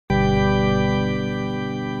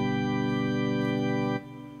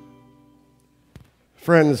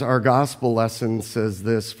Friends, our gospel lesson says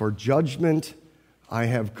this: for judgment I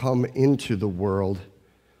have come into the world,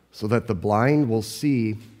 so that the blind will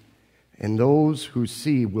see, and those who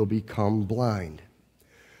see will become blind.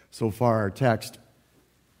 So far, our text.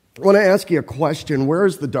 I want to ask you a question. Where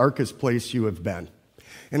is the darkest place you have been?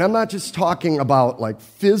 And I'm not just talking about like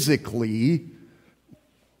physically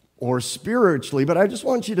or spiritually, but I just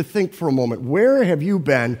want you to think for a moment. Where have you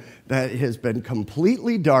been that has been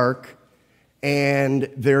completely dark and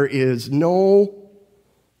there is no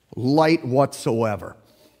light whatsoever?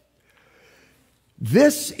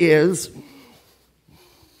 This is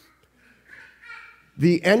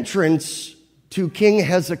the entrance to King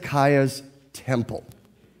Hezekiah's temple.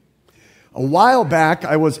 A while back,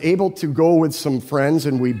 I was able to go with some friends,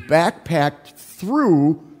 and we backpacked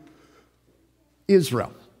through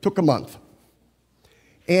Israel. Took a month.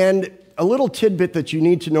 And a little tidbit that you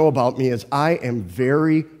need to know about me is I am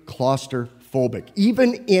very claustrophobic.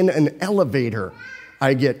 Even in an elevator,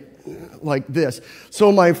 I get like this.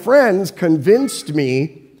 So my friends convinced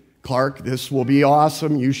me, Clark, this will be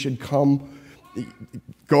awesome. You should come.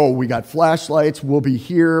 Go. We got flashlights. We'll be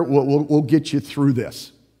here. We'll get you through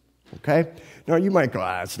this. Okay? Now, you might go,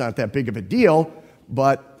 it's not that big of a deal,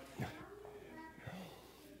 but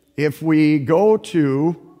if we go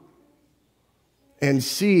to and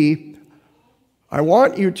see, I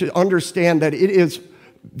want you to understand that it is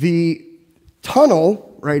the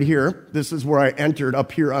tunnel right here. This is where I entered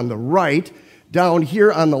up here on the right. Down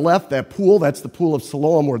here on the left, that pool, that's the pool of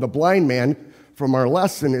Siloam, where the blind man from our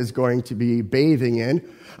lesson is going to be bathing in.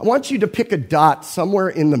 I want you to pick a dot somewhere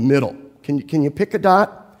in the middle. Can you pick a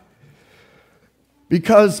dot?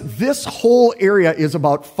 Because this whole area is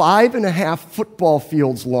about 5.5 football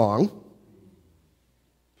fields long.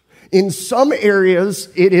 In some areas,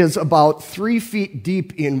 it is about 3 feet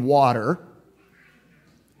deep in water.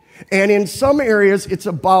 And in some areas, it's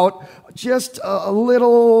about just a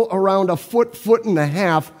little around a foot and a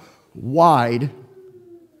half wide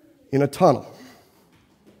in a tunnel.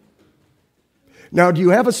 Now, do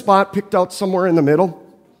you have a spot picked out somewhere in the middle?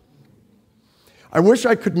 I wish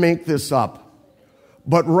I could make this up.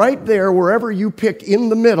 But right there, wherever you pick in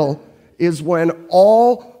the middle, is when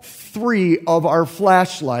all 3 of our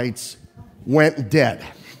flashlights went dead.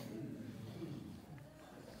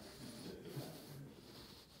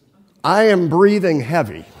 I am breathing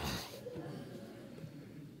heavy.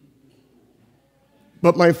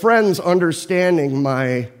 But my friends, understanding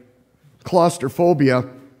my claustrophobia,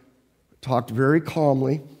 talked very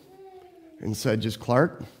calmly and said, just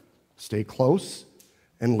Clark, stay close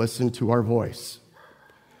and listen to our voice.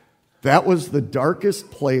 That was the darkest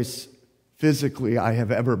place physically I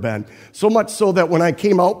have ever been. So much so that when I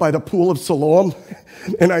came out by the pool of Siloam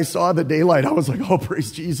and I saw the daylight, I was like, oh,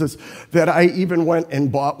 praise Jesus, that I even went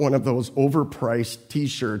and bought one of those overpriced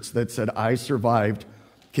t-shirts that said, I survived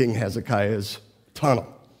King Hezekiah's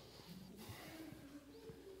tunnel.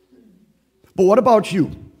 But what about you?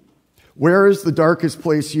 Where is the darkest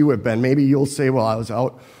place you have been? Maybe you'll say, well, I was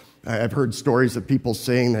out. I've heard stories of people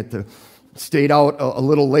saying that stayed out a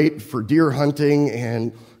little late for deer hunting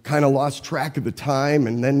and kind of lost track of the time,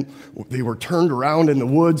 and then they were turned around in the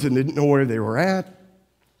woods and didn't know where they were at.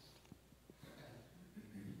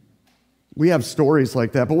 We have stories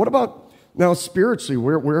like that. But what about now spiritually?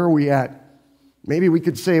 Where are we at? Maybe we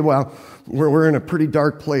could say, well, we're in a pretty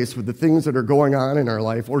dark place with the things that are going on in our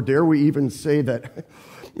life. Or dare we even say that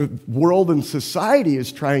the world and society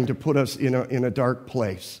is trying to put us in a dark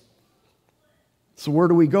place? So where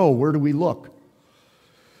do we go? Where do we look?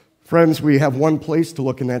 Friends, we have one place to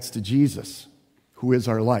look, and that's to Jesus, who is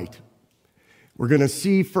our light. We're going to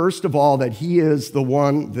see, first of all, that he is the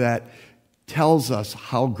one that tells us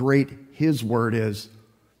how great his word is,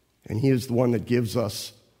 and he is the one that gives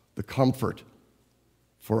us the comfort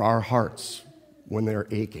for our hearts when they're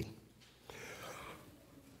aching.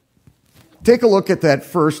 Take a look at that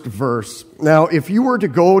first verse. Now, if you were to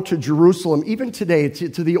go to Jerusalem, even today,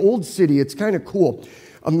 to the old city, it's kind of cool.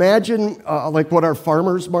 Imagine like what our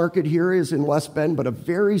farmers market here is in West Bend, but a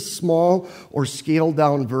very small or scaled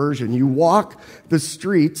down version. You walk the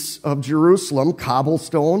streets of Jerusalem,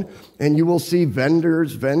 cobblestone, and you will see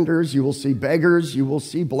vendors, you will see beggars, you will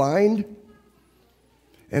see blind.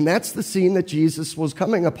 And that's the scene that Jesus was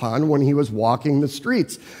coming upon when he was walking the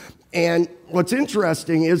streets. And what's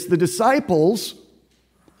interesting is the disciples,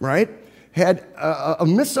 right, had a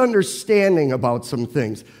misunderstanding about some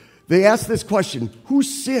things. They asked this question, who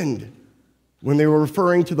sinned when they were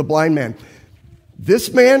referring to the blind man?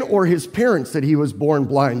 This man or his parents that he was born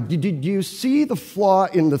blind? Did you see the flaw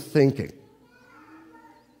in the thinking?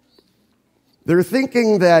 They're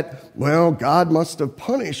thinking that, well, God must have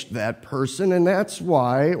punished that person, and that's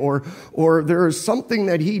why, or there is something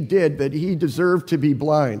that he did that he deserved to be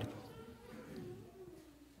blind.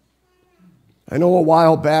 I know a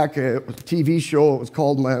while back, a TV show, it was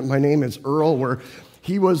called My Name is Earl, where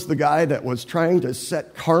he was the guy that was trying to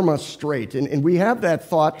set karma straight. And we have that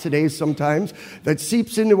thought today sometimes that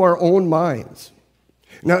seeps into our own minds.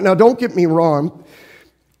 Now, don't get me wrong.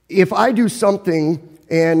 If I do something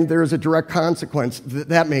and there's a direct consequence,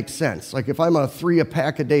 that makes sense. Like if I'm a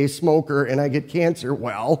 3-pack-a-day smoker and I get cancer,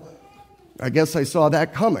 well, I guess I saw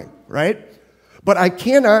that coming, right? But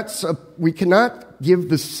we cannot give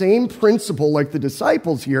the same principle like the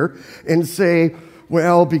disciples here and say,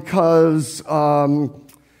 well, because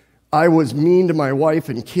I was mean to my wife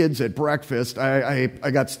and kids at breakfast, I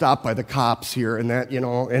got stopped by the cops here and that,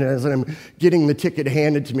 and as I'm getting the ticket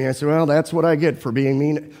handed to me, I said, well, that's what I get for being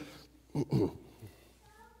mean.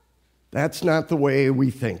 That's not the way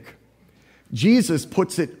we think. Jesus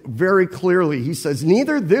puts it very clearly. He says,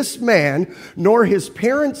 neither this man nor his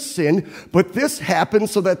parents sinned, but this happened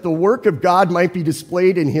so that the work of God might be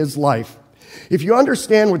displayed in his life. If you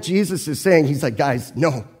understand what Jesus is saying, he's like, guys,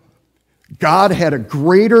 no. God had a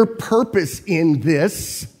greater purpose in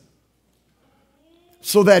this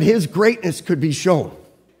so that his greatness could be shown.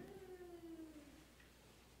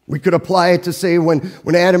 We could apply it to say when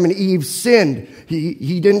Adam and Eve sinned,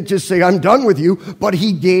 he didn't just say, I'm done with you, but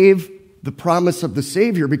he gave the promise of the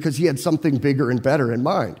Savior because he had something bigger and better in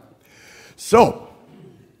mind. So,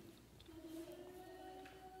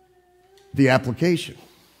 the application.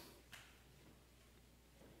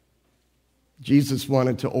 Jesus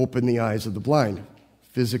wanted to open the eyes of the blind,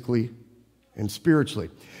 physically and spiritually.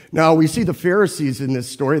 Now, we see the Pharisees in this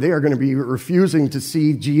story. They are going to be refusing to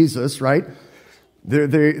see Jesus, right?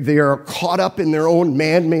 They are caught up in their own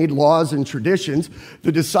man-made laws and traditions.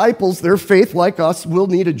 The disciples, their faith, like us, will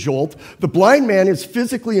need a jolt. The blind man is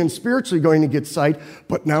physically and spiritually going to get sight,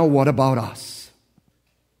 but now what about us?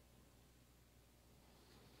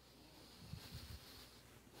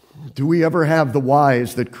 Do we ever have the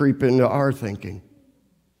whys that creep into our thinking?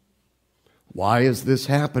 Why is this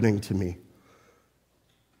happening to me?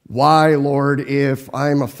 Why, Lord, if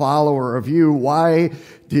I'm a follower of you, why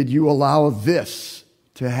did you allow this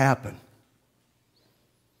to happen?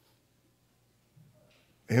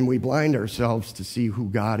 And we blind ourselves to see who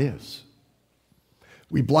God is.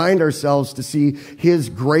 We blind ourselves to see his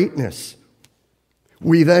greatness.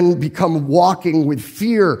 We then become walking with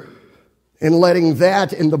fear and letting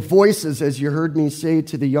that and the voices, as you heard me say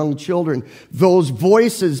to the young children, those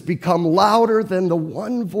voices become louder than the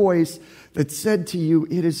one voice that said to you,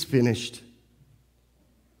 it is finished.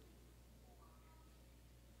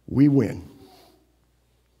 We win.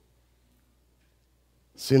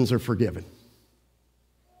 Sins are forgiven.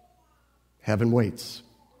 Heaven waits.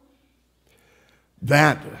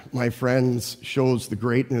 That, my friends, shows the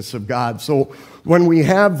greatness of God. So when we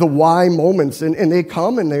have the why moments, and they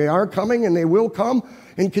come, and they are coming, and they will come,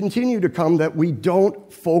 and continue to come, that we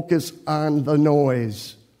don't focus on the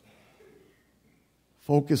noise.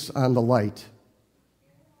 Focus on the light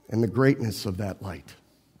and the greatness of that light.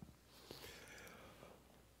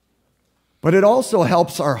 But it also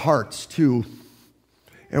helps our hearts, too.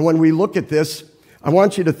 And when we look at this, I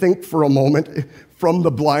want you to think for a moment from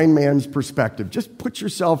the blind man's perspective. Just put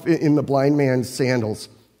yourself in the blind man's sandals.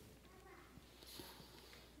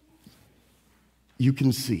 You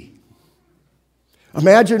can see.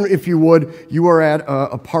 Imagine, if you would, you are at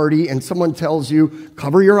a party and someone tells you,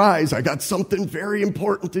 cover your eyes, I got something very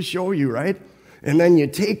important to show you, right? And then you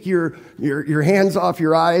take your hands off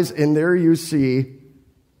your eyes and there you see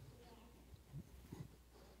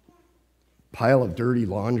a pile of dirty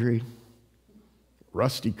laundry,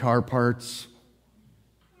 rusty car parts,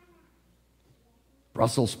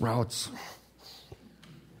 Brussels sprouts.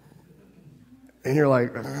 And you're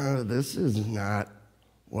like, this is not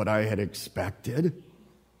what I had expected.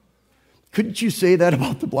 Couldn't you say that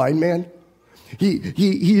about the blind man?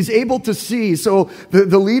 He's able to see. So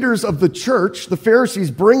the leaders of the church, the Pharisees,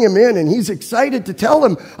 bring him in, and he's excited to tell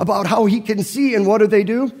them about how he can see. And what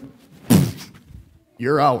do?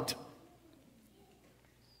 You're out.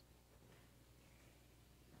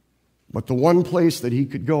 But the one place that he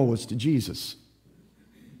could go was to Jesus,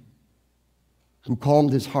 who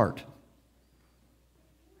calmed his heart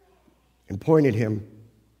and pointed him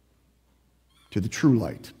to the true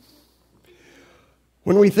light.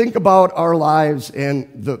 When we think about our lives and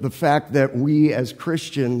the fact that we as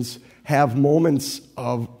Christians have moments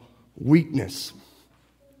of weakness,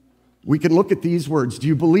 we can look at these words. Do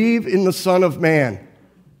you believe in the Son of Man?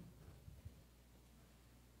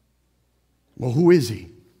 Well, who is he?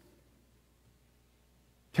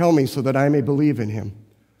 Tell me so that I may believe in him.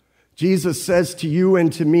 Jesus says to you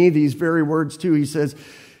and to me these very words too. He says,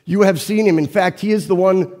 you have seen him. In fact, he is the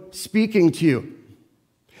one speaking to you.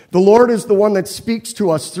 The Lord is the one that speaks to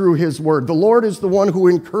us through his word. The Lord is the one who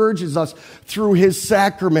encourages us through his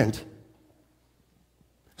sacrament,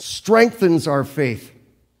 strengthens our faith.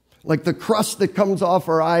 Like the crust that comes off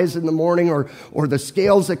our eyes in the morning or the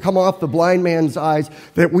scales that come off the blind man's eyes,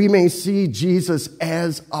 that we may see Jesus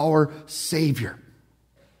as our Savior.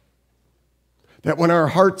 That when our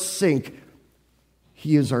hearts sink,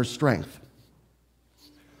 he is our strength.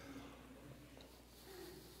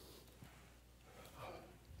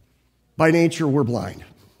 By nature, we're blind.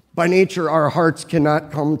 By nature, our hearts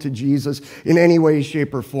cannot come to Jesus in any way,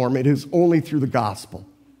 shape, or form. It is only through the gospel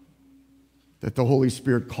that the Holy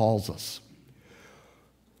Spirit calls us.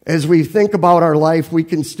 As we think about our life, we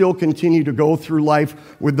can still continue to go through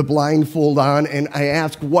life with the blindfold on, and I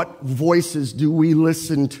ask, what voices do we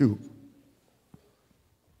listen to?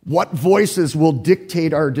 What voices will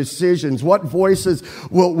dictate our decisions? What voices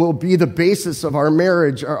will be the basis of our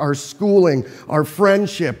marriage, our schooling, our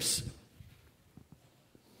friendships?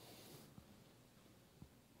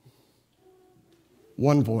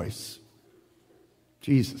 One voice,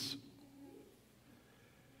 Jesus.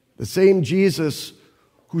 The same Jesus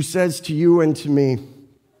who says to you and to me,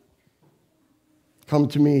 come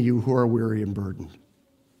to me, you who are weary and burdened,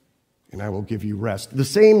 and I will give you rest. The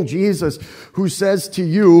same Jesus who says to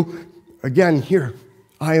you, again, here,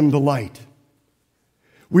 I am the light.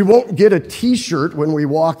 We won't get a t-shirt when we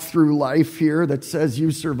walk through life here that says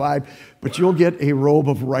you survived, but you'll get a robe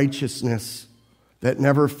of righteousness that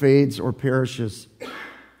never fades or perishes.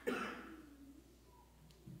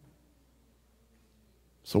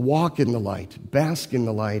 So walk in the light, bask in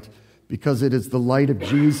the light, because it is the light of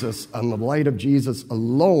Jesus and the light of Jesus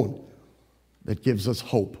alone that gives us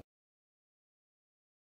hope.